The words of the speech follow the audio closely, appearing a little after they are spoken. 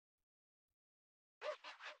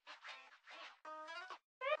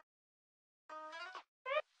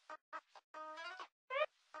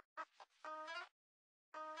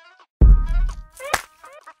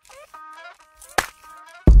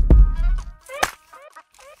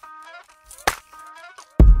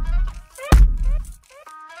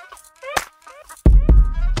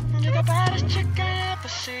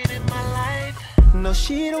know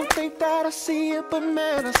she don't think that I see it, but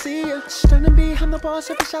man, I see it. Standing behind the bar,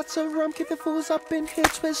 serving shots of rum, keep the fools up in here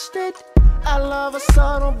twisted. I love her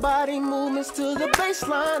subtle body movements to the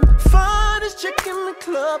baseline. Finest chick in the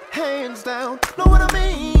club, hands down. Know what I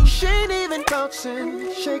mean? She ain't even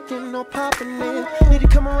bouncing, shaking or popping it. Need to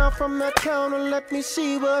come around from that counter, let me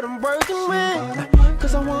see what I'm working with.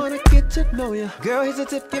 Cause I wanna get to know you. Girl, here's a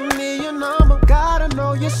tip, give me your number. Gotta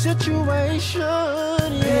know your situation,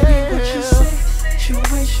 yeah. Baby, what you say?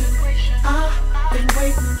 Situation. I've been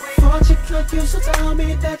waiting for a chick like you, so tell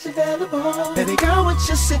me that you're available. Baby girl, what's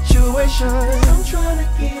your situation? I'm trying to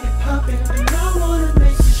get it poppin', and I wanna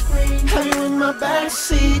make you scream. Have you in my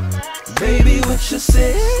backseat? Baby, what's your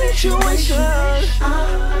situation?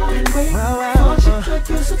 I've been waiting for a chick like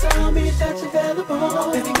you, so tell me that you're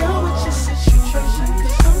available. Baby girl, what's your situation?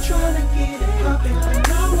 Cause I'm trying to get it poppin', and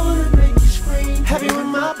I wanna make you scream. Have you in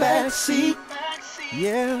my backseat?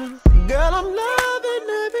 Yeah. Girl, I'm loving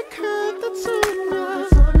every curve that's on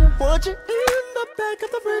you. Want you in the back of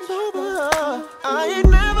the Range Rover. I ain't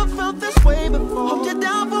never felt this way before. Hope you're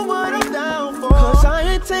down for what I'm down for. Cause I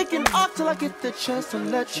ain't taking off till I get the chance to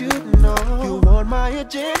let you know you on my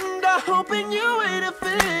agenda, hoping you ain't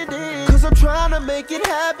offended. Cause I'm trying to make it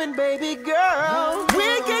happen, baby girl.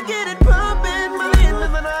 We can get it pumping by the end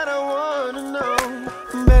of the night. I wanna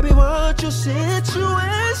know, baby, what's your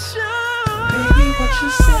situation? Baby, what you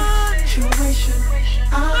say? Situation.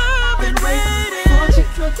 I've been waiting for a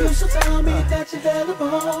chick like you, so tell me that you're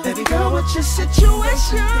available. Baby girl, what's your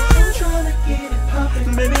situation? I'm trying to get it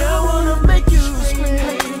poppin'. Baby, I wanna make you scream.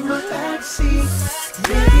 In my backseat.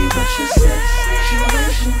 Baby, what you say?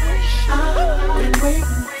 Situation. I've been waiting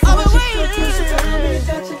for a chick like you, so tell me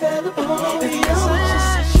that you're available. Baby, what's your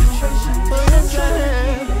situation? I'm trying to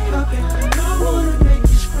get it poppin', and I wanna make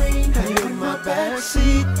you scream. Have you in my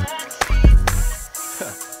backseat?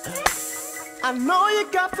 I know you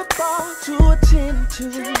got the ball to attend to,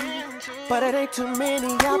 but it ain't too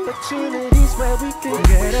many opportunities where we can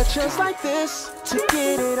get a chance like this. To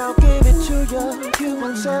get it, I'll give it to you. You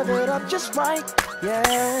won't serve it up just right,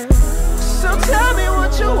 yeah. So tell me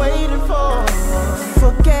what you're waiting for.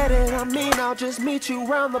 Forget it, I mean I'll just meet you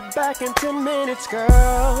round the back in 10 minutes,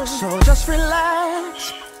 girl. So just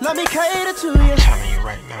relax, let me cater to you. I'm telling you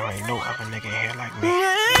right now, ain't no other nigga here like me.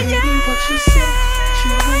 Baby, what you say?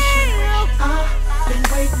 Situation. I've been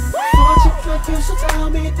waiting for a chick like you, so tell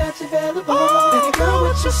me that you're available. Baby girl,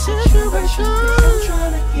 what's your situation? Cause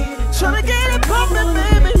I'm trying to get it poppin',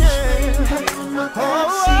 baby, yeah. Have you in my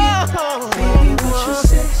backseat? Baby, what you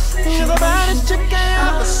say? You're the baddest chick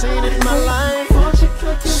I ever seen in my life.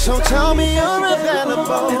 So tell me you're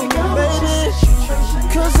available.